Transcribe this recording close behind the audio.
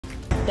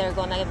they're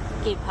gonna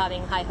keep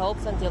having high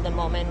hopes until the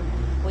moment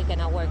we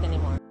cannot work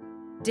anymore.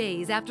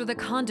 Days after the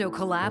condo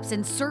collapse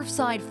in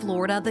Surfside,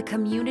 Florida, the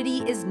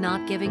community is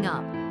not giving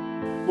up.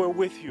 We're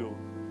with you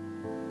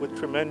with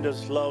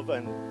tremendous love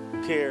and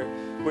care.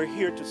 We're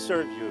here to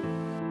serve you.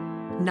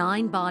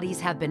 9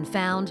 bodies have been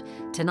found.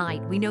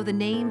 Tonight, we know the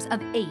names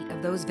of 8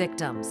 of those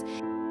victims.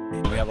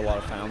 We have a lot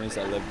of families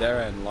that live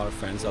there and a lot of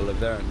friends that live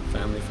there and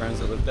family friends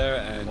that live there.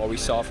 And what we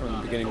saw from the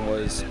beginning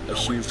was a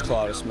huge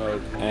cloud of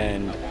smoke,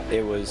 and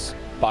it was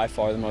by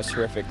far the most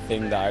horrific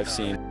thing that I've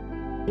seen.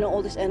 You know,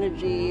 all this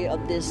energy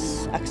of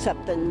this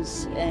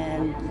acceptance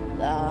and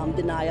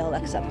denial,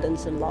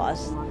 acceptance and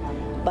loss.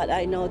 But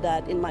I know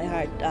that in my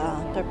heart,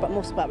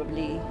 most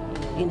probably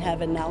in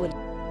heaven now.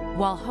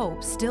 While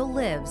hope still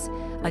lives,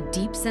 a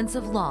deep sense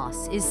of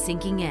loss is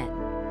sinking in.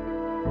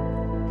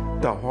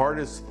 The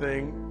hardest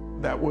thing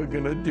that we're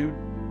gonna do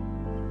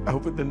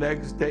over the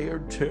next day or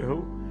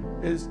two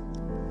is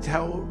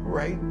tell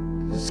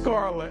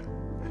Scarlett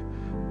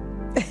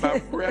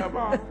about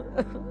Grandma.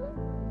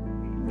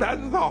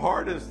 That's the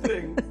hardest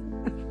thing.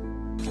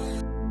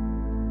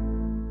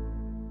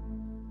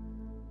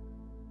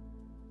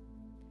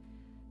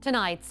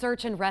 Tonight,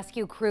 search and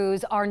rescue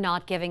crews are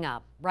not giving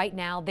up. Right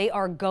now, they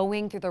are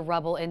going through the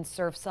rubble in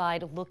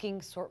Surfside looking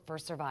for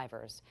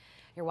survivors.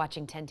 You're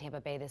watching 10 Tampa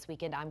Bay this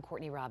weekend. I'm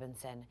Courtney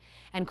Robinson.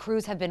 And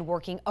crews have been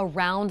working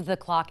around the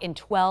clock in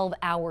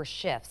 12-hour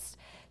shifts.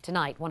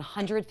 Tonight,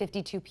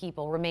 152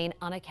 people remain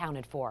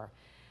unaccounted for.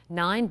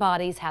 9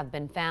 bodies have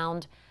been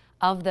found.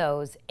 Of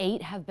those,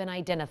 8 have been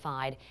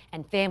identified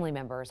and family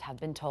members have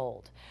been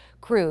told.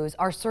 Crews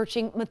are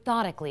searching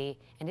methodically,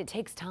 and it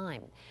takes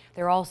time.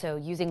 They're also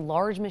using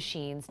large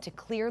machines to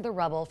clear the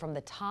rubble from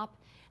the top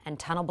and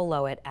tunnel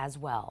below it as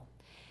well.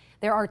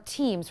 There are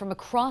teams from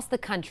across the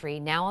country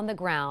now on the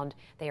ground.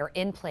 They are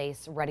in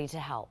place, ready to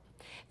help.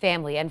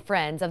 Family and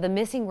friends of the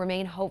missing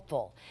remain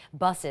hopeful.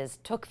 Buses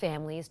took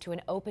families to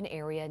an open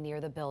area near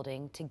the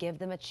building to give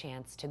them a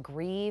chance to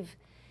grieve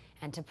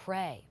and to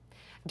pray.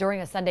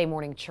 During a Sunday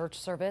morning church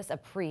service, a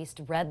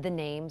priest read the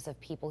names of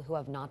people who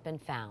have not been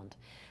found.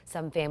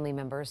 Some family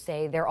members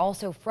say they're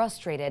also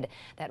frustrated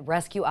that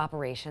rescue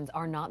operations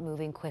are not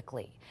moving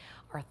quickly.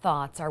 Our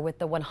thoughts are with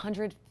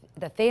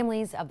the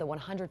families of the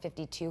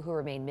 152 who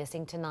remain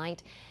missing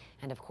tonight,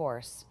 and of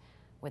course,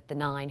 with the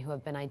 9 who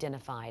have been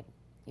identified.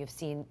 You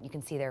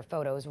can see their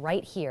photos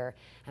right here,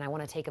 and I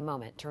want to take a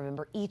moment to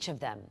remember each of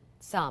them.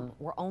 Some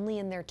were only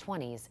in their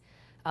 20s,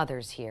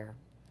 others here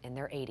in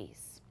their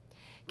 80s.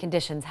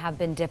 Conditions have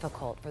been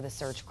difficult for the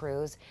search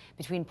crews.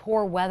 Between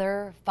poor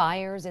weather,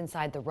 fires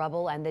inside the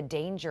rubble, and the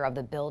danger of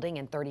the building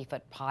and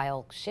 30-foot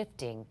pile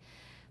shifting.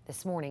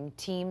 This morning,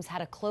 teams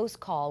had a close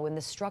call when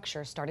the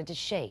structure started to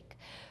shake.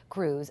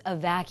 Crews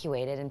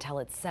evacuated until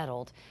it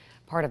settled.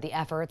 Part of the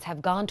efforts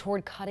have gone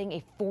toward cutting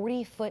a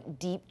 40-foot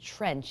deep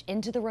trench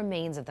into the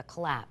remains of the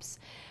collapse.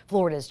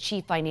 Florida's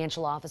chief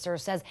financial officer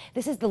says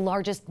this is the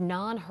largest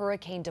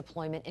non-hurricane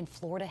deployment in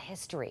Florida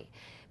history.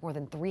 More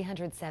than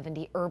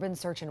 370 urban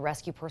search and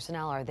rescue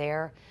personnel are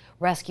there.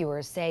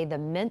 Rescuers say the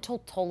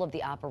mental toll of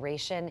the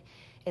operation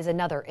is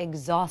another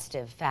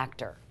exhaustive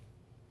factor.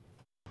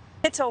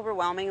 It's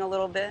overwhelming a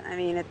little bit. I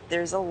mean,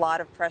 there's a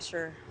lot of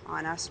pressure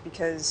on us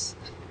because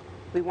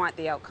we want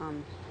the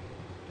outcome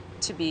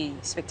to be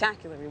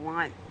spectacular. We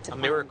want to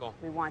miracle.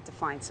 We want to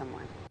find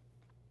someone.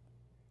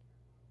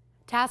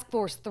 Task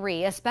Force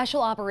 3, a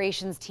special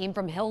operations team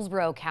from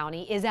Hillsborough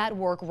County, is at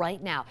work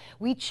right now.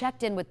 We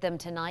checked in with them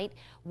tonight.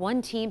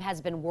 One team has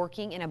been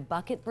working in a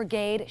bucket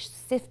brigade,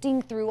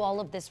 sifting through all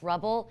of this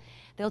rubble.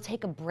 They'll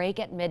take a break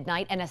at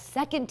midnight, and a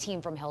second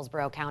team from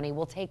Hillsborough County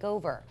will take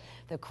over.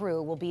 The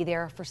crew will be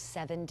there for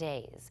 7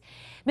 days.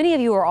 Many of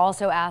you are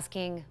also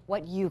asking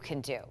what you can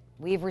do.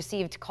 We've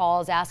received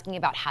calls asking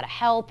about how to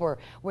help or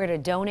where to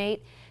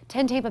donate.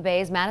 10 Tampa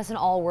Bay's Madison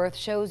Allworth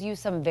shows you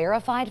some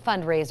verified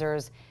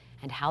fundraisers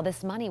and how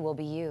this money will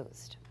be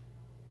used.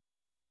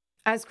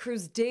 As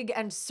crews dig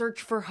and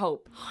search for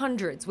hope,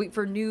 hundreds wait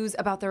for news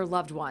about their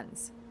loved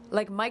ones.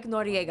 Like Mike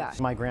Noriega.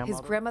 My grandmother.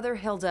 His grandmother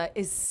Hilda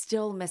is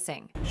still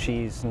missing.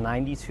 She's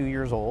 92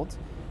 years old,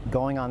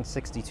 going on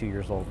 62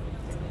 years old.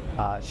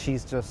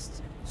 She's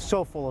just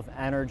so full of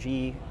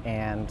energy,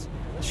 and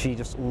she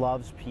just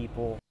loves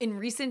people. In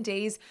recent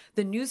days,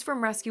 the news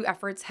from rescue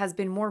efforts has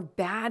been more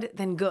bad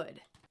than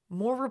good.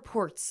 More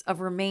reports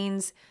of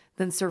remains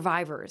than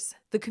survivors.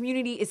 The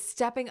community is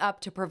stepping up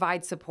to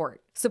provide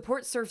support.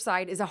 Support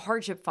Surfside is a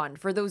hardship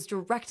fund for those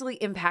directly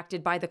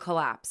impacted by the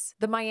collapse.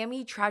 The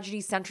Miami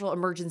Tragedy Central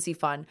Emergency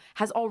Fund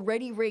has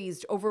already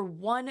raised over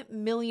 $1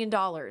 million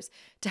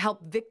to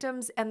help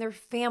victims and their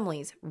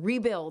families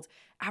rebuild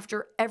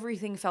after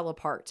everything fell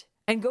apart.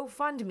 And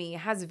GoFundMe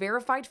has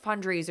verified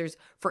fundraisers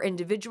for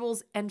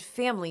individuals and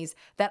families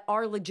that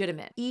are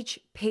legitimate. Each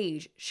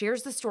page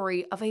shares the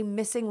story of a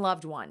missing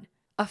loved one,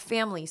 a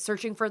family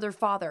searching for their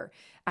father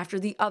after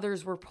the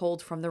others were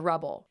pulled from the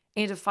rubble,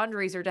 and a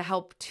fundraiser to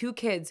help 2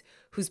 kids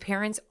whose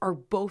parents are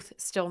both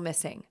still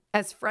missing.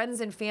 As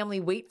friends and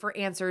family wait for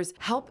answers,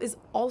 help is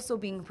also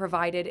being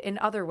provided in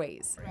other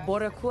ways.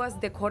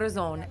 Boracuas de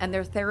Corazon and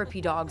their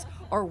therapy dogs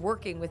are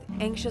working with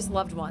anxious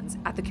loved ones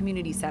at the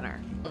community center.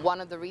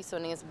 One of the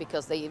reasons is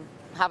because they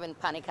have a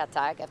panic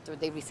attack after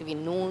they receive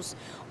news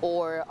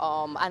or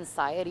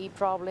anxiety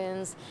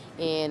problems,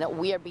 and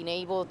we are being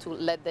able to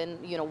let them,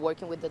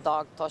 working with the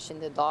dog, touching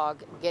the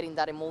dog, getting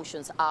that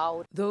emotions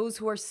out. Those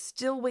who are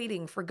still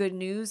waiting for good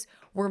news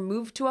were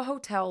moved to a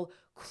hotel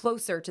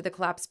closer to the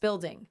collapsed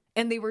building,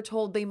 and they were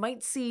told they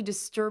might see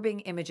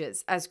disturbing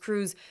images as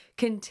crews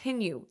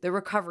continue the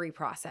recovery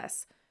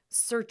process,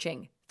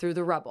 searching through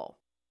the rubble.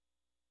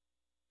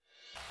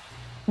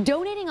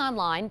 Donating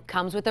online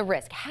comes with a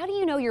risk. How do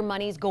you know your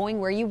money's going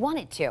where you want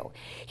it to?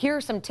 Here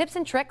are some tips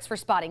and tricks for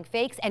spotting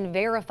fakes and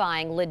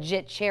verifying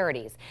legit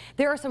charities.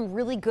 There are some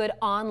really good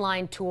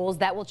online tools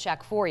that will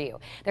check for you.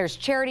 There's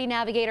Charity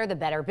Navigator, the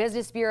Better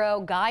Business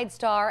Bureau,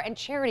 GuideStar, and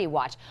Charity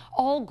Watch.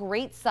 All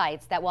great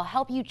sites that will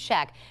help you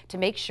check to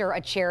make sure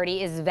a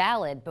charity is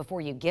valid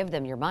before you give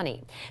them your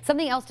money.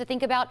 Something else to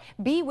think about,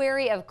 be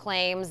wary of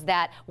claims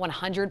that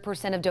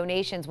 100% of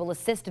donations will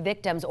assist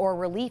victims or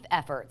relief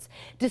efforts.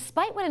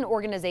 Despite what an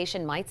organization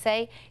might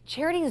say,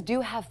 charities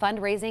do have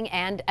fundraising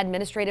and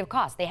administrative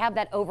costs. They have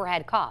that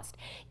overhead cost.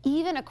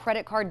 Even a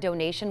credit card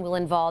donation will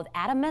involve,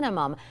 at a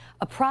minimum,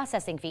 a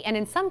processing fee. And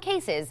in some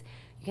cases,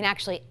 you can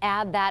actually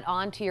add that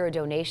onto your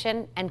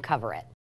donation and cover it.